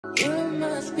You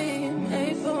must be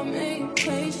made for me.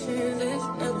 Patience is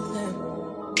nothing.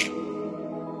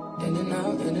 In and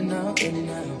out, in and out, in and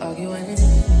out. Arguing,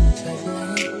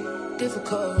 trifling,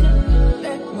 difficult.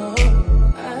 Let go.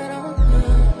 I don't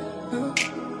know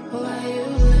why you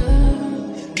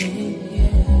love me.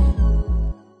 Yeah.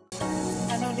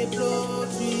 I know they blow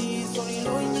trees, only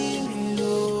lonely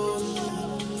below.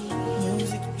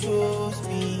 Music chose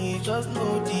me, just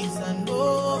know this and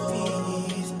know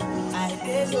this. I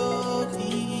get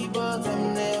lonely, but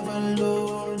I'm never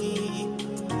lonely.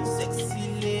 Sexy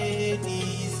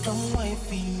ladies, come and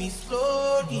feel me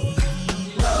slowly.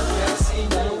 Love can see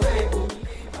no way.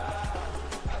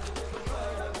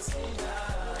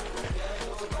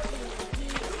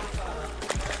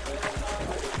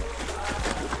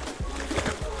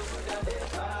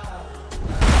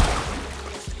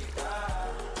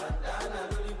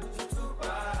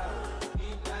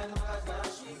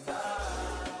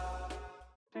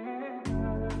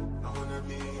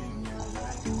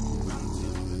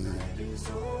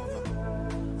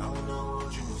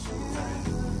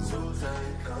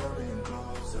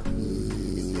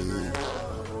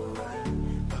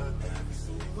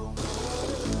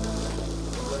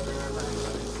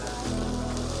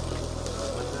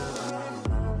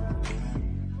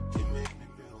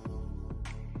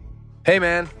 Hey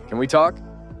man, can we talk?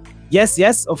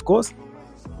 Yes, of course.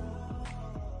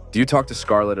 Do you talk to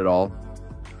Scarlett at all?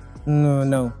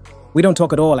 No. We don't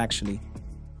talk at all, actually.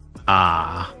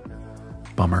 Ah,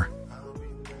 bummer.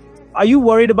 Are you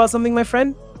worried about something, my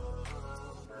friend?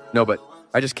 No, but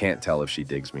I just can't tell if she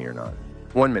digs me or not.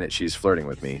 One minute she's flirting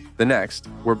with me, the next,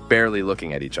 we're barely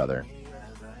looking at each other.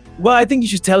 Well, I think you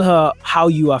should tell her how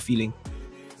you are feeling.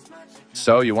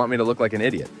 So, you want me to look like an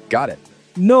idiot? Got it.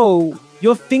 No,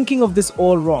 you're thinking of this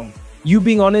all wrong. You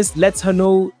being honest lets her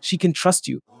know she can trust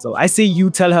you. So I say you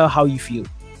tell her how you feel.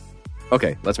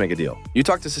 Okay, let's make a deal. You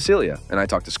talk to Cecilia, and I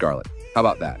talk to Scarlett. How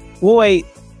about that? Wait,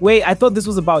 I thought this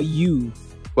was about you.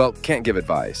 Well, can't give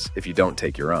advice if you don't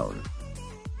take your own.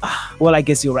 Well, I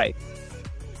guess you're right.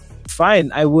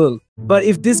 Fine, I will. But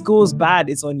if this goes bad,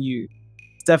 it's on you.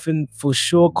 Stefan for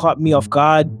sure caught me off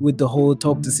guard with the whole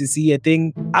talk to Cecilia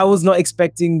thing. I was not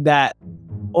expecting that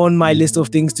on my list of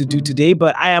things to do today,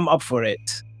 but I am up for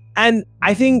it. And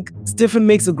I think Stefan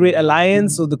makes a great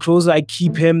alliance, so the closer I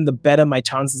keep him, the better my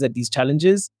chances at these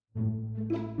challenges.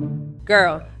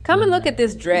 Girl, come and look at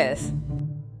this dress.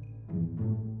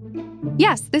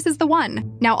 Yes, this is the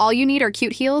one. Now all you need are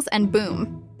cute heels and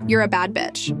boom, you're a bad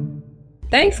bitch.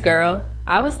 Thanks, girl.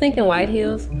 I was thinking white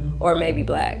heels or maybe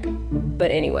black.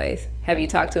 But anyways, have you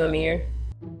talked to Amir?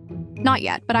 Not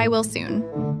yet, but I will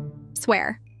soon.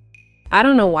 Swear. I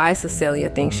don't know why Cecilia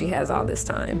thinks she has all this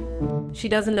time. She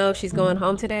doesn't know if she's going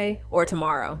home today or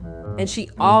tomorrow. And she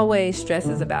always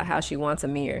stresses about how she wants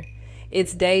Amir.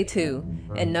 It's day 2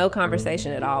 and no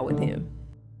conversation at all with him.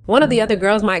 One of the other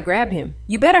girls might grab him.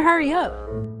 You better hurry up.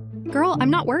 Girl, I'm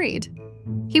not worried.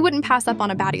 He wouldn't pass up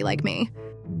on a baddie like me.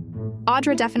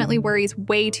 Audra definitely worries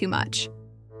way too much.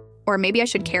 Or maybe I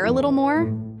should care a little more?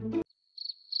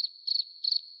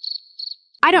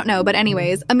 I don't know, but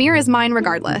anyways, Amir is mine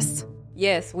regardless.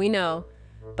 Yes, we know.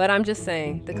 But I'm just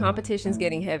saying, the competition's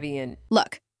getting heavy and...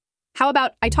 Look, how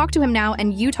about I talk to him now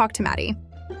and you talk to Maddie?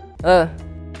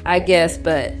 I guess,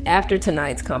 but after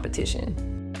tonight's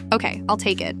competition. Okay, I'll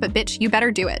take it, but bitch, you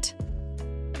better do it.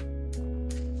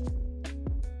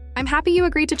 I'm happy you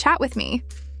agreed to chat with me.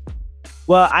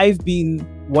 Well, I've been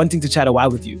wanting to chat a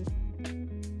while with you.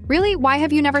 Really? Why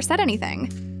have you never said anything?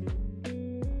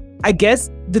 I guess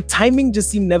the timing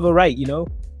just seemed never right, you know?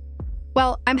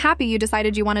 Well, I'm happy you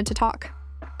decided you wanted to talk.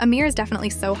 Amir is definitely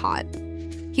so hot.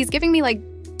 He's giving me, like,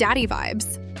 daddy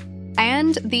vibes.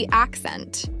 And the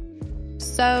accent.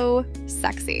 So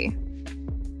sexy.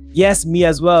 Yes, me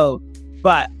as well.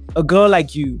 But a girl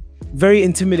like you, very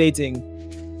intimidating.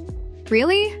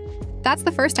 Really? That's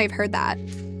the first I've heard that.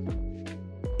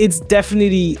 It's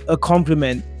definitely a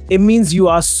compliment. It means you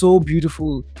are so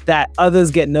beautiful that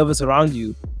others get nervous around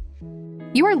you.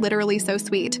 You are literally so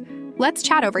sweet. Let's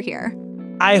chat over here.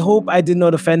 I hope I did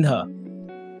not offend her.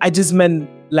 I just meant,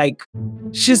 like,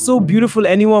 she's so beautiful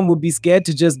anyone would be scared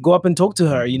to just go up and talk to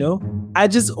her, you know? I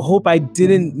just hope I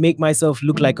didn't make myself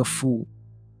look like a fool.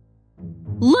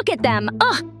 Look at them!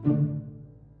 Ugh!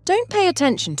 Don't pay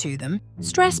attention to them.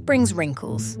 Stress brings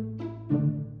wrinkles.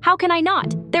 How can I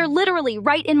not? They're literally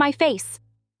right in my face.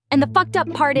 And the fucked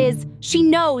up part is, she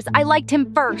knows I liked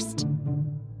him first.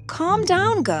 Calm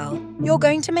down, girl. You're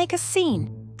going to make a scene.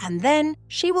 And then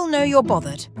she will know you're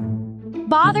bothered.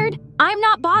 Bothered? I'm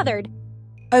not bothered.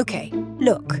 Okay,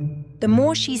 look. The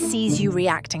more she sees you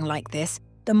reacting like this,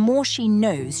 the more she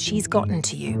knows she's gotten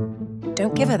to you.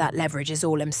 Don't give her that leverage is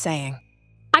all I'm saying.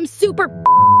 I'm super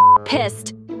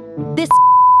pissed. This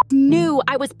knew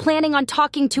I was planning on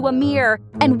talking to Amir,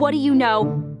 and what do you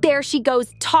know? There she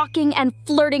goes talking and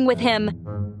flirting with him.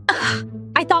 Ugh,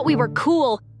 I thought we were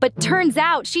cool, but turns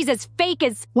out she's as fake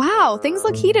as... Wow, things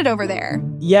look heated over there.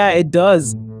 Yeah, it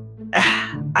does.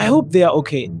 I hope they are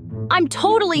okay. I'm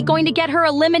totally going to get her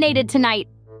eliminated tonight.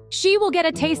 She will get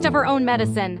a taste of her own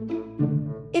medicine.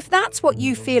 If that's what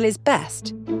you feel is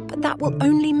best, but that will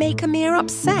only make Amir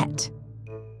upset.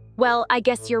 Well, I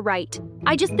guess you're right.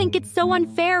 I just think it's so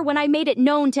unfair when I made it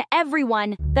known to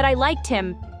everyone that I liked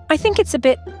him. I think it's a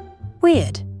bit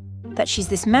weird that she's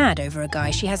this mad over a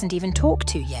guy she hasn't even talked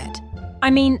to yet.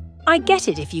 I mean, I get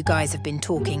it if you guys have been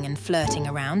talking and flirting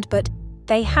around, but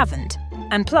they haven't.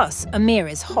 And plus, Amir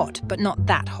is hot, but not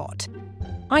that hot.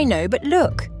 I know, but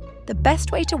look, the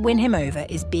best way to win him over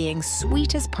is being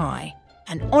sweet as pie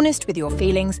and honest with your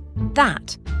feelings.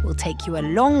 That will take you a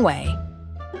long way.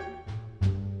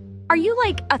 Are you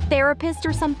like a therapist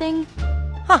or something?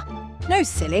 Huh, no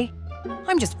silly.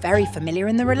 I'm just very familiar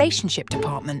in the relationship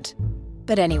department.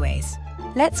 But anyways,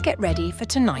 let's get ready for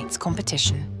tonight's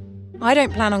competition. I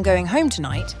don't plan on going home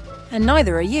tonight, and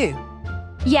neither are you.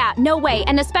 Yeah, no way,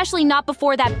 and especially not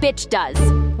before that bitch does.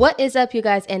 What is up, you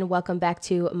guys, and welcome back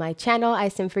to my channel,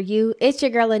 Isimforyou. It's your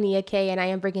girl, EATag, and I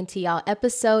am bringing to y'all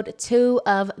episode 2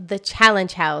 of the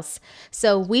Challenge House.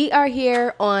 So we are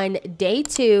here on day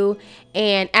 2,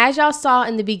 and as y'all saw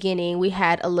in the beginning, we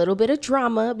had a little bit of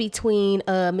drama between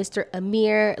Mr.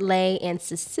 Amir, Lay, and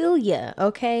Cecilia,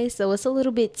 okay? So it's a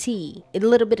little bit of tea,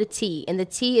 and the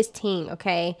tea is teeing,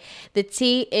 okay? The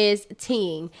tea is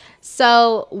teeing.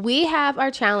 So we have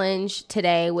our challenge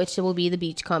today, which will be the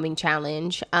beachcombing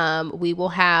challenge. We will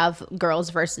have girls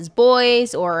versus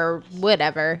boys or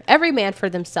whatever, every man for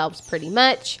themselves pretty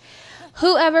much.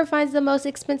 Whoever finds the most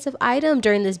expensive item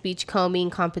during this beachcombing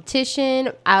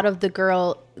competition out of the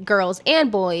girls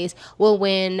and boys will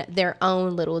win their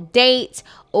own little date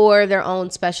or their own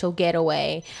special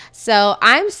getaway. So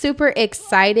I'm super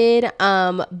excited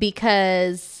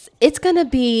because it's gonna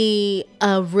be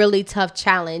a really tough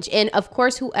challenge, and of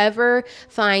course whoever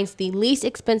finds the least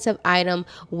expensive item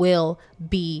will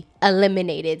be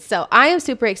eliminated. So I am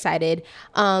super excited.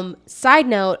 Side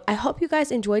note, I hope you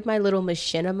guys enjoyed my little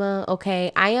machinima.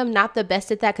 Okay, I am not the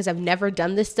best at that because I've never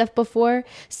done this stuff before,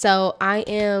 so I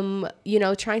am, you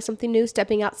know, trying something new,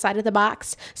 stepping outside of the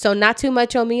box. So not too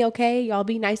much on me, okay? Y'all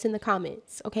be nice in the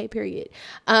comments, okay? Period.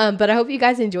 But I hope you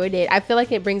guys enjoyed it. I feel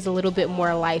like it brings a little bit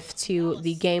more life to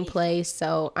the gameplay,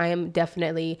 so I am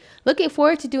definitely looking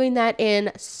forward to doing that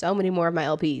in so many more of my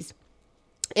LPs.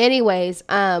 Anyways,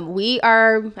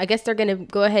 I guess they're gonna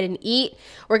go ahead and eat.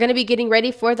 We're gonna be getting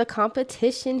ready for the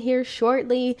competition here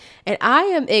shortly, and I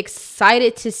am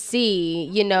excited to see,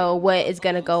 you know, what is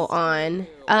gonna go on.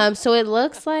 So it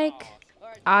looks like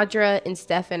Audra and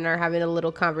Stefan are having a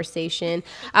little conversation.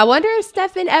 I wonder if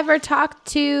Stefan ever talked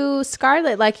to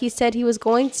Scarlett like he said he was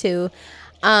going to.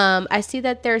 I see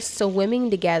that they're swimming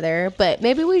together, but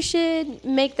maybe we should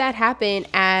make that happen,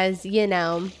 as you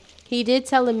know, he did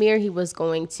tell Amir he was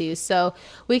going to. So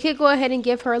we could go ahead and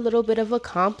give her a little bit of a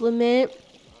compliment,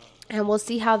 and we'll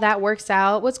see how that works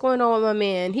out. What's going on with my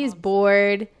man? He's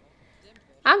bored.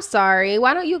 I'm sorry.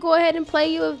 Why don't you go ahead and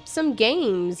play you some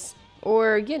games,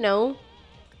 or, you know,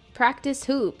 practice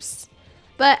hoops?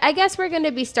 But I guess we're going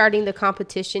to be starting the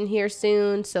competition here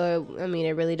soon, so I mean,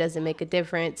 it really doesn't make a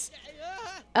difference.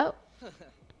 Oh,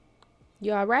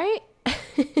 you all right?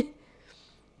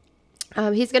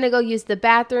 He's gonna go use the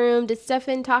bathroom. Did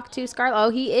Stefan talk to Scarlett? Oh,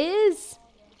 he is.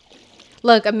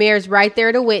 Look, Amir's right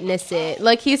there to witness it.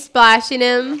 Look, he's splashing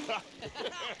him.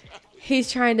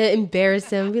 He's trying to embarrass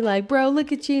him. Be like, bro,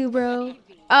 look at you, bro.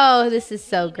 Oh, this is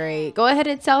so great. Go ahead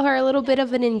and tell her a little bit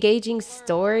of an engaging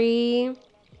story.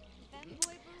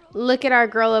 Look at our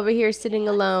girl over here sitting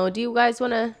alone. Do you guys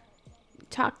want to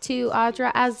talk to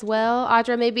Audra as well?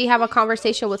 Audra, maybe have a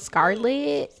conversation with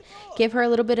Scarlett. Give her a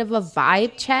little bit of a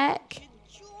vibe check.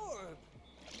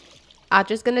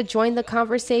 Audra's gonna join the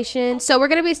conversation. So we're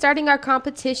gonna be starting our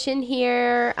competition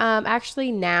here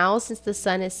actually now, since the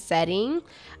sun is setting.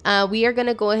 We are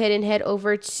gonna go ahead and head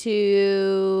over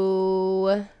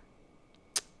to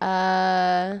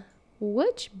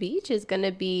which beach is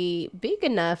gonna be big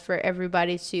enough for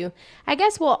everybody to, I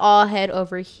guess we'll all head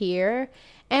over here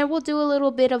and we'll do a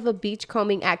little bit of a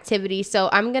beachcombing activity. So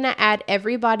I'm gonna add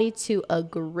everybody to a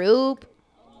group.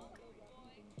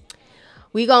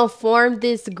 We gonna form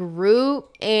this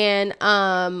group, and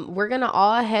we're gonna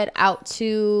all head out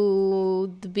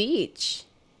to the beach.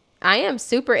 I am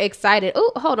super excited.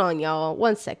 Oh, hold on, y'all.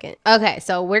 1 second. Okay,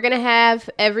 so we're going to have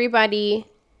everybody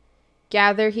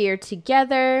gather here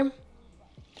together.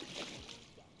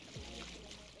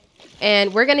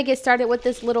 And we're going to get started with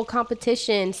this little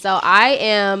competition. So I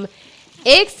am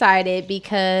excited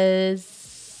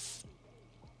because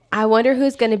I wonder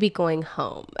who's going to be going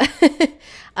home.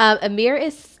 Amir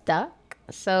is stuck.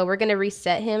 So we're going to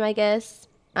reset him, I guess.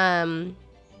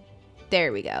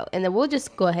 There we go. And then we'll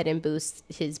just go ahead and boost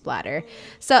his bladder.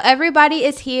 So everybody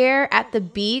is here at the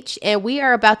beach and we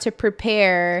are about to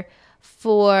prepare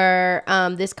for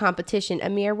this competition.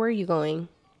 Amir, where are you going?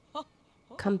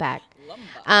 Come back.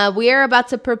 We are about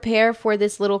to prepare for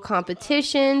this little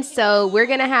competition. So we're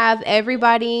going to have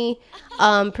everybody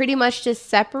pretty much just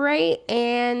separate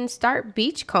and start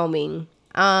beach combing.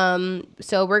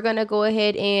 So we're going to go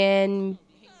ahead and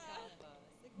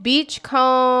beach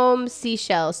comb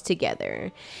seashells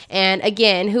together. And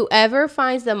again, whoever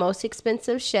finds the most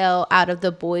expensive shell out of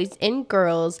the boys and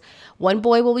girls, one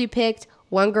boy will be picked,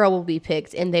 one girl will be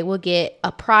picked, and they will get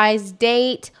a prize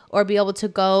date or be able to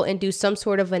go and do some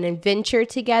sort of an adventure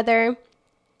together.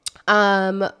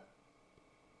 Oh,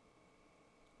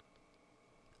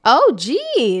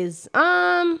 geez.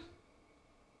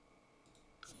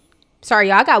 Sorry,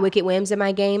 y'all, got Wicked Whims in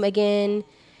my game again.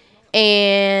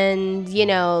 And, you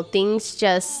know, things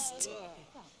just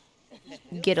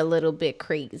get a little bit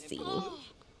crazy.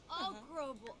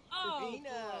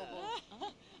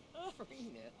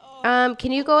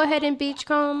 Can you go ahead and beach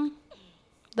comb?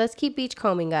 Let's keep beach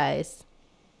combing, guys.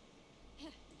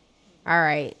 All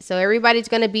right, so everybody's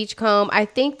gonna beach comb. I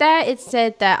think that it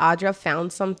said that Audra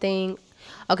found something.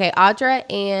 Okay, Audra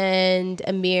and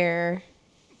Amir,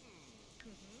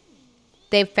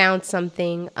 they found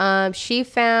something. She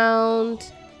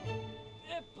found.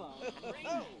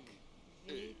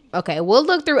 Okay, we'll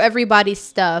look through everybody's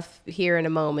stuff here in a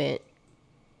moment.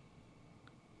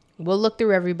 We'll look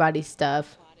through everybody's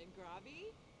stuff.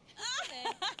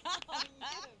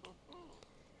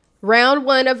 Round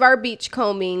 1 of our beach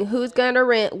combing. Who's gonna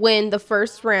win the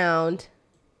first round?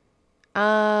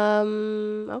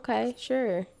 Okay,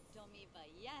 sure.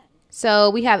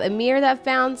 So we have Amir that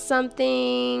found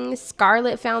something.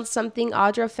 Scarlett found something.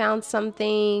 Audra found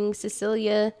something.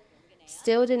 Cecilia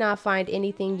still did not find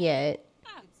anything yet.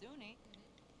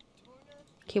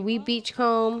 Can we beach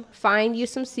comb? Find you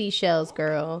some seashells,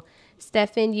 girl.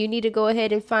 Stefan, you need to go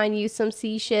ahead and find you some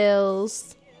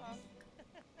seashells.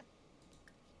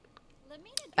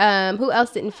 Who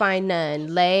else didn't find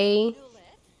none? Lay,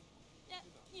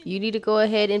 you need to go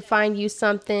ahead and find you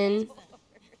something.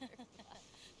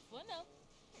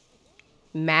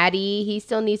 Maddie, he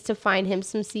still needs to find him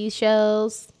some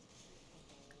seashells.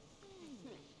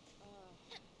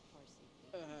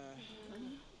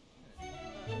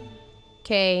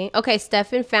 Okay,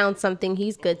 Stefan found something.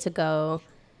 He's good to go.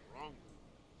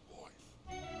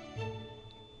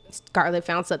 Scarlett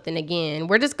found something again.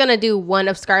 We're just gonna do one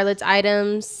of Scarlett's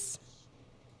items.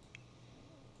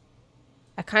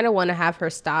 I kind of want to have her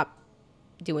stop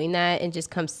doing that and just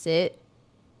come sit.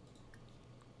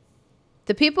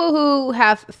 The people who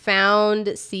have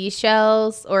found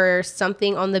seashells or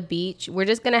something on the beach, we're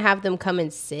just gonna have them come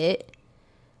and sit.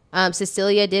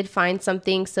 Cecilia did find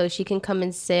something, so she can come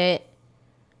and sit.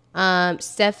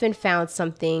 Stefan found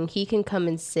something. He can come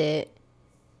and sit.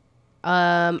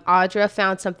 Audra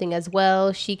found something as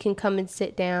well. She can come and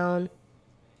sit down.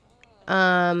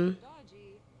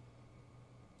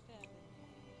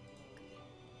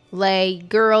 Lay,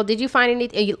 girl, did you find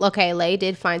anything? Okay, Lay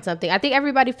did find something. I think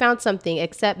everybody found something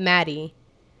except Maddie.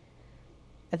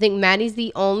 I think Maddie's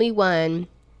the only one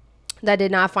that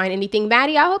did not find anything.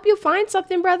 Maddie, I hope you find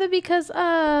something, brother, because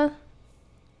Audra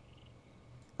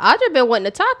been wanting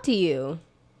to talk to you.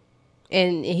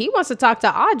 And he wants to talk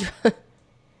to Audra.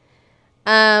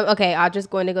 Okay, Audra's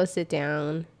going to go sit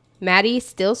down. Maddie's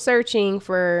still searching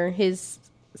for his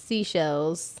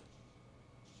seashells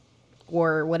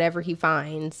or whatever he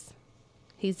finds.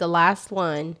 He's the last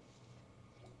one.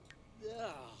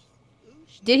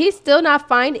 Did he still not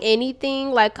find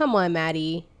anything? Like, come on,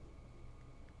 Maddie.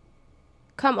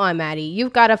 Come on, Maddie.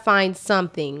 You've got to find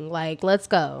something. Like, let's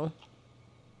go.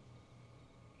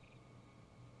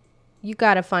 You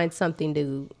got to find something,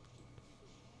 dude.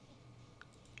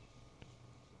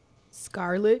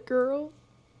 Scarlett, girl.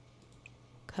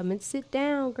 Come and sit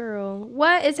down, girl.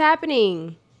 What is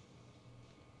happening?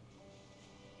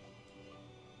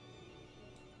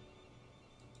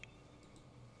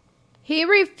 He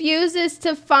refuses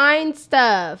to find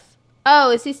stuff.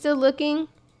 Oh, is he still looking?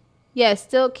 Yes,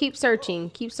 still keep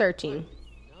searching. Keep searching.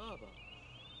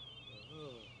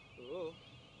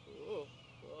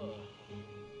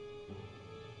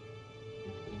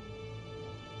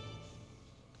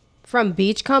 From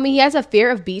beachcombing? He has a fear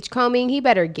of beachcombing? He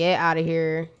better get out of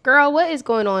here. Girl, what is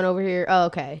going on over here? Oh,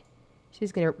 okay.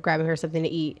 She's grabbing her something to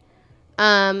eat.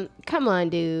 Come on,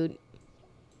 dude.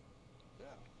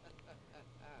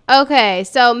 Okay,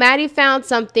 so Maddie found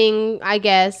something, I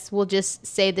guess. We'll just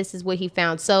say this is what he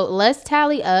found. So let's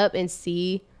tally up and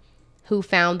see who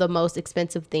found the most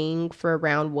expensive thing for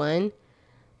round 1.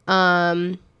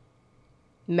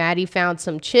 Maddie found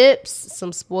some chips,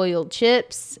 some spoiled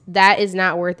chips. That is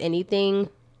not worth anything.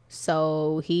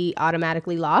 So he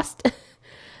automatically lost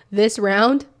this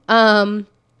round.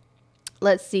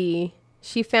 Let's see.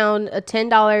 She found a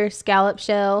 $10 scallop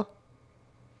shell.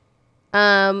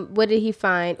 What did he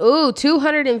find? Ooh,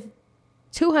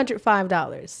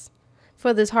 $205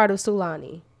 for this heart of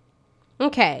Sulani.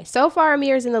 Okay, so far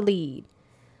Amir's in the lead.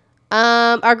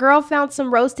 Our girl found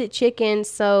some roasted chicken,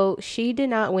 so she did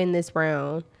not win this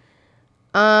round.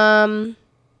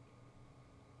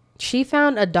 She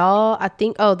found a doll, I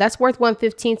think. Oh, that's worth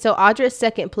 $115. So Audra's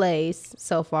second place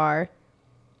so far.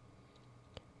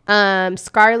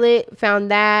 Scarlett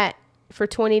found that for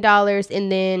 $20,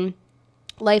 and then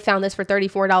Lay found this for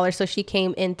 $34, so she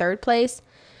came in third place.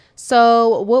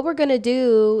 So what we're gonna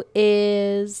do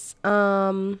is,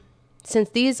 since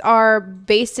these are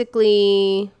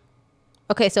basically,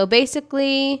 okay, so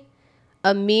basically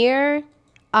Amir,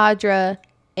 Audra,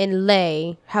 and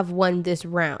Lay have won this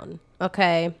round.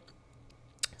 Okay,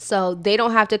 so they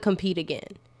don't have to compete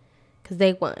again because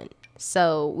they won.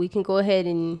 So we can go ahead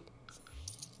and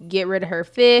get rid of her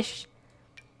fish,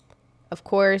 of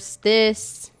course,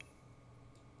 this,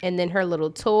 and then her little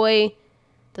toy,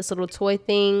 this little toy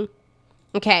thing.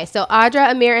 Okay, so Audra,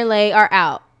 Amir, and Lay are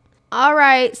out. All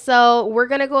right, so we're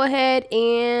gonna go ahead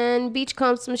and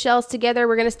beachcomb some shells together.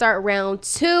 We're gonna start round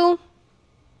 2.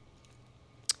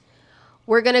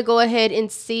 We're gonna go ahead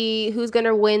and see who's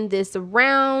gonna win this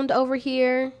round over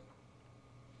here.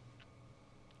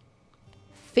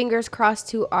 Fingers crossed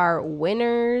to our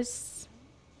winners.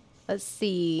 Let's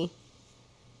see.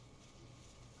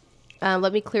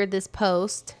 Let me clear this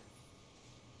post.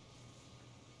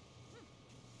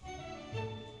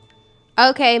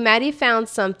 Okay, Maddie found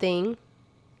something.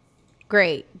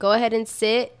 Great. Go ahead and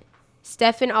sit.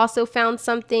 Stefan also found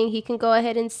something. He can go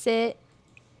ahead and sit.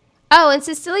 Oh, and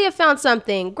Cecilia found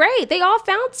something. Great. They all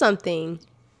found something.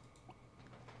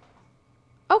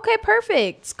 Okay,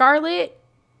 perfect. Scarlett,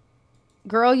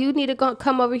 girl, you need to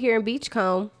come over here and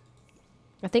beachcomb.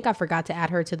 I think I forgot to add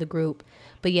her to the group.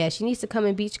 But yeah, she needs to come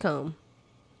and beachcomb.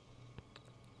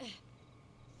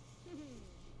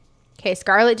 Okay,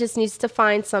 Scarlett just needs to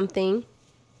find something.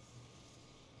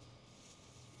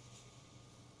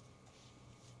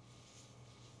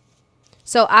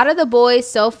 So out of the boys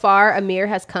so far, Amir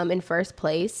has come in first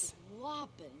place.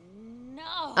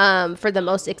 For the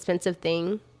most expensive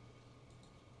thing.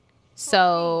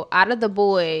 So out of the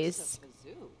boys,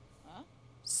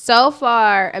 so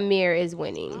far Amir is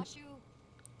winning.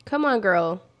 Come on,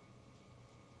 girl.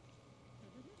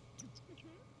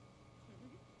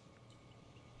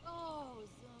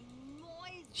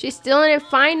 She still didn't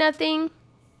find nothing.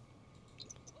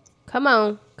 Come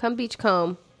on, come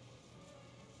beachcomb.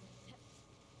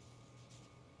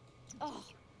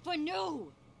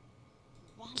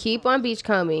 Keep on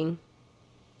beachcombing.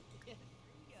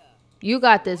 You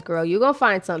got this, girl. You gonna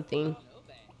find something.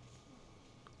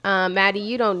 Maddie,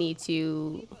 you don't need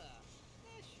to.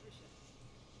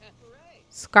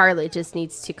 Scarlett just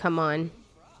needs to come on.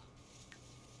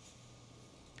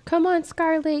 Come on,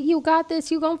 Scarlett. You got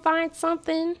this. You gonna find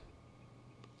something.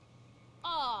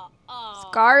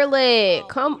 Scarlett,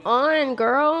 come on,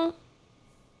 girl.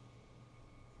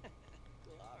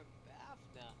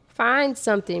 Find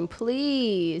something,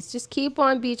 please. Just keep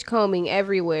on beachcombing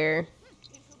everywhere.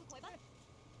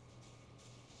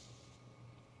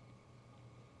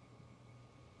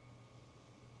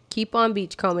 Keep on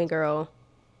beachcombing, girl.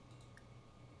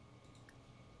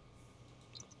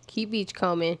 Keep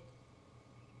beachcombing.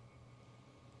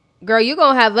 Girl, you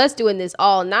gonna have us doing this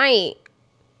all night.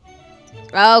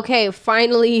 Okay,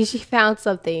 finally she found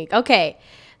something. Okay,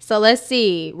 so let's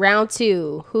see. Round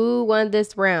 2. Who won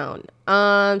this round?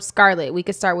 Scarlett, we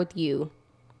could start with you.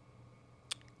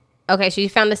 Okay, she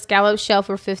found a scallop shell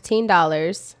for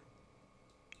 $15.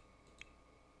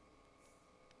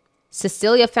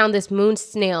 Cecilia found this moon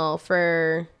snail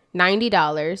for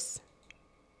 $90.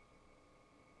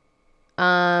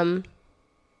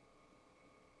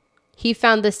 He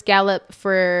found the scallop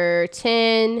for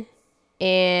 $10,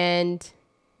 and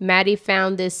Maddie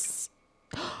found this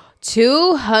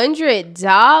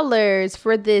 $200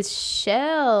 for this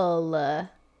shell.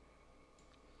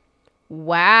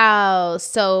 Wow.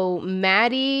 So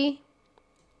Maddie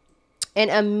and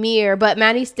Amir, but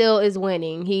Maddie still is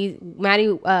winning.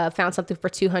 Maddie found something for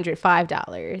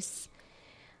 $205.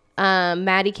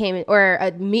 Maddie came in, or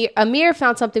Amir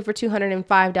found something for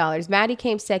 $205. Maddie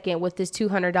came second with this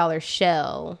 $200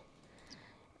 shell.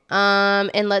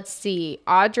 And let's see,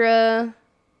 Audra.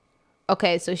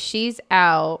 Okay, so she's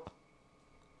out.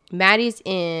 Maddie's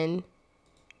in.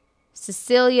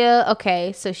 Cecilia.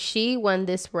 Okay, so she won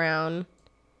this round,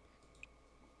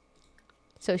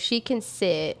 so she can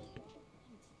sit.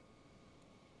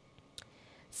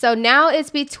 So now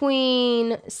it's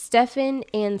between Stefan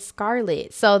and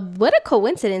Scarlett. So what a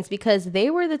coincidence, because they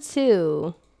were the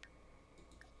two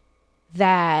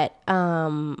that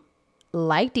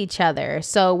liked each other.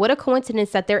 So what a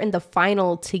coincidence that they're in the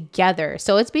final together.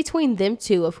 So it's between them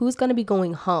two of who's going to be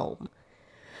going home.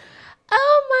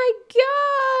 Oh my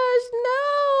gosh,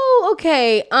 no.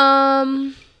 Okay,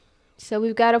 so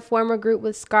we've got to form a group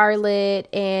with Scarlett,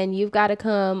 and you've got to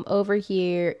come over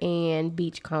here and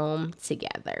beachcomb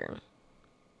together.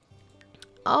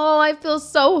 Oh, I feel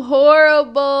so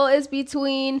horrible. It's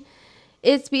between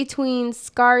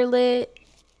Scarlett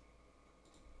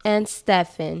and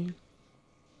Stefan.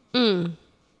 All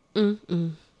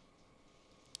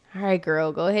right,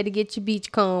 girl, go ahead and get your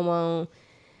beachcomb on.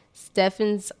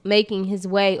 Stefan's making his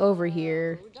way over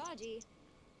here.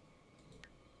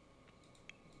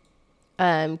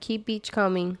 Keep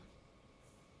beachcombing.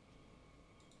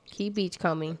 Keep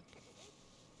beachcombing.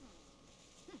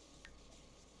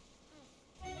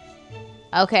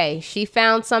 Okay, she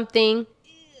found something.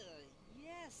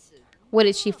 What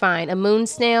did she find? A moon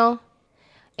snail?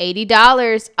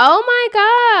 $80. Oh my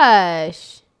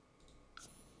gosh.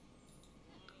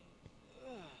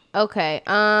 Okay,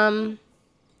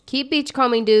 keep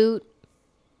beachcombing, dude.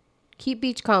 Keep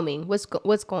beachcombing.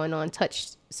 What's going on? Touch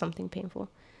something painful.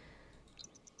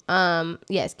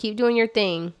 Yes, keep doing your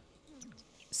thing.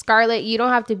 Scarlett, you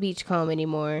don't have to beachcomb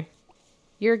anymore.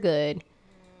 You're good.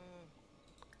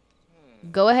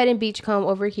 Go ahead and beachcomb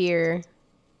over here.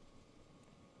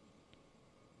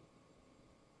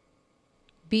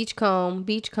 Beachcomb,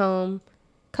 beachcomb.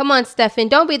 Come on, Stefan.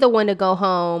 Don't be the one to go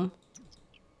home.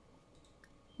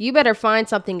 You better find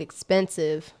something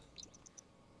expensive.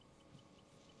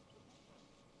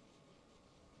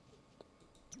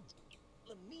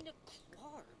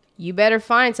 You better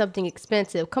find something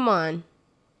expensive. Come on.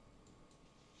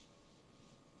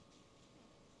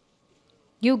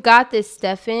 You got this,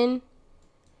 Stefan.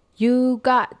 You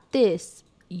got this.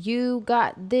 You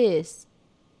got this.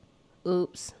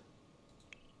 Oops.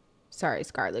 Sorry,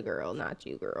 Scarlet girl, not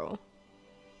you, girl.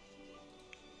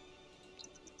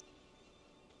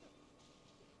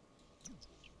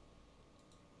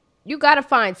 You gotta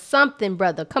find something,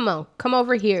 brother. Come on. Come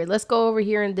over here. Let's go over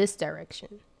here in this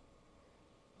direction.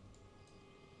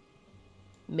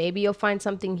 Maybe you'll find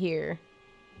something here.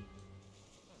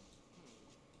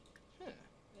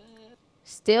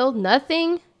 Still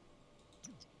nothing?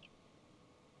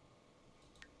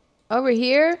 Over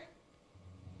here?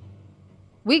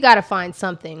 We gotta find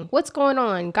something. What's going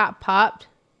on? Got popped?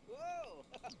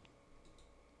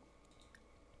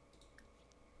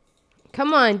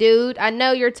 Come on, dude. I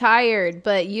know you're tired,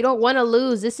 but you don't want to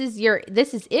lose. This is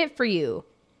it for you.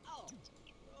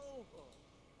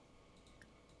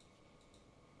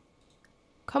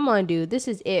 Come on, dude. This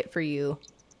is it for you.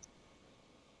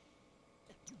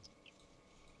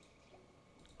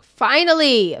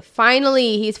 Finally,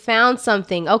 he's found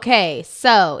something. Okay,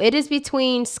 so it is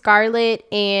between Scarlett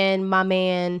and my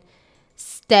man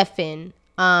Stefan.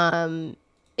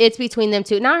 It's between them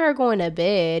two. Not her going to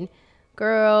bed.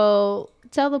 Girl,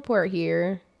 teleport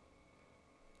here.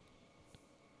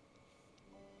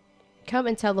 Come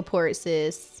and teleport,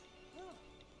 sis.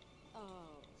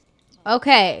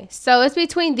 Okay, so it's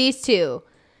between these two.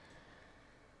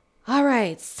 All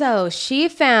right, so she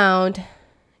found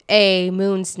a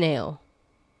moon snail.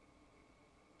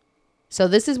 So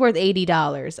this is worth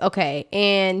 $80. Okay,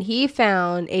 and he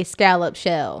found a scallop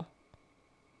shell.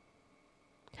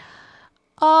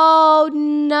 Oh,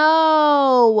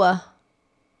 no.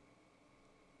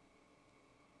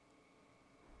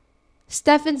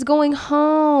 Stefan's going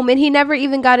home, and he never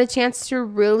even got a chance to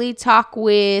really talk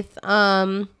with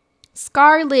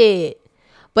Scarlett.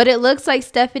 But it looks like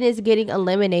Stefan is getting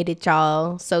eliminated,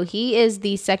 y'all. So he is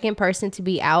the second person to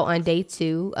be out on day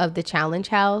 2 of the challenge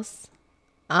house.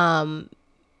 That's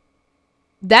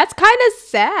kind of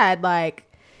sad. Like,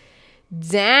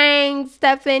 dang,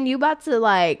 Stefan, you about to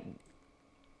like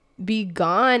be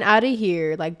gone out of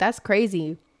here. Like, that's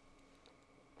crazy.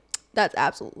 That's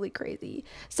absolutely crazy.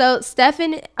 So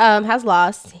Stefan has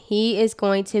lost. He is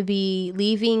going to be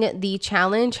leaving the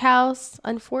challenge house,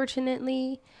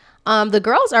 unfortunately. The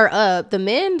girls are up. The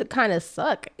men kind of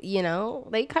suck, you know,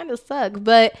 they kind of suck.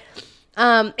 But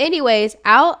anyways,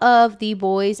 out of the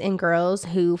boys and girls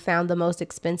who found the most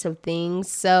expensive things,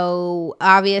 so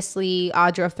obviously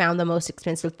Audra found the most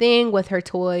expensive thing with her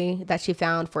toy that she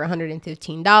found for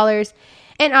 $115.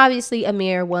 And obviously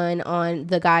Amir won on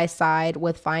the guy's side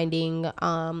with finding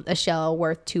a shell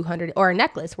worth $200, or a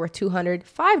necklace worth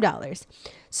 $205.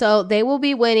 So they will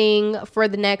be winning for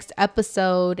the next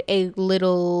episode a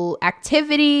little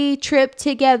activity trip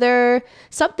together,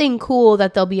 something cool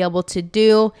that they'll be able to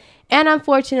do. And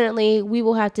unfortunately, we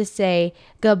will have to say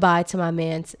goodbye to my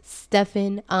man,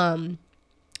 Stefan.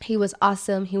 He was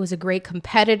awesome. He was a great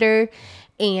competitor,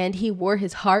 and he wore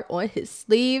his heart on his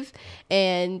sleeve.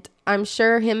 And I'm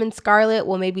sure him and Scarlett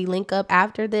will maybe link up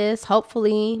after this.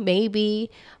 Hopefully,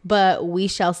 maybe, but we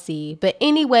shall see. But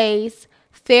anyways,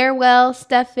 farewell,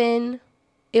 Stefan.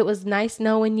 It was nice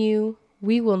knowing you.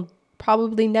 We will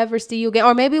probably never see you again.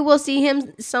 Or maybe we'll see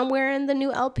him somewhere in the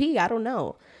new LP. I don't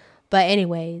know. But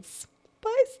anyways,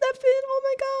 bye, Stefan. Oh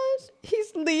my gosh,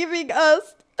 he's leaving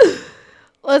us.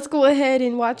 Let's go ahead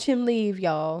and watch him leave,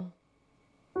 y'all.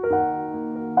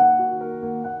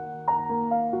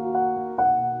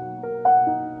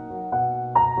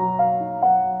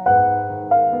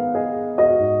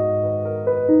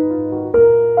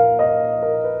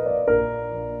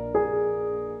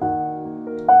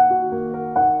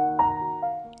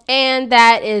 And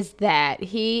that is that.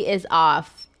 He is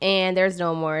off. And there's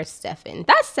no more Stefan.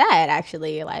 That's sad,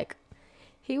 actually. Like,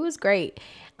 he was great.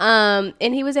 And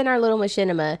he was in our little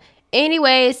machinima.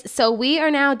 Anyways, so we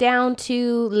are now down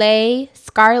to Lay,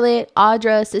 Scarlett,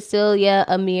 Audra, Cecilia,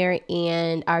 Amir,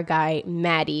 and our guy,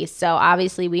 Maddie. So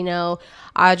obviously we know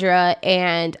Audra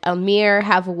and Amir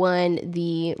have won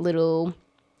the little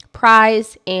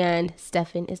prize, and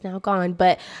Stefan is now gone.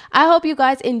 But I hope you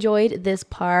guys enjoyed this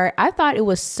part. I thought it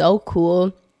was so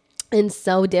cool and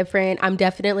so different. I'm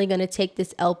definitely going to take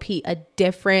this LP a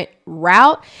different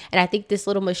route, and I think this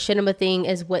little machinima thing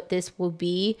is what this will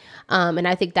be, and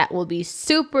I think that will be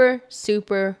super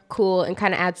cool and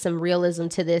kind of add some realism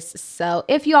to this. So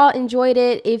if you all enjoyed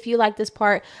it, if you like this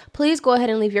part, please go ahead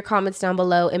and leave your comments down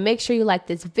below, and make sure you like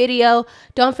this video.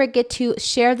 Don't forget to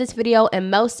share this video, and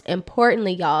most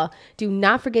importantly, y'all, do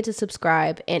not forget to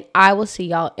subscribe, and I will see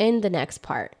y'all in the next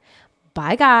part.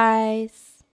 Bye, guys.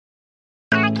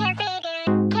 I can't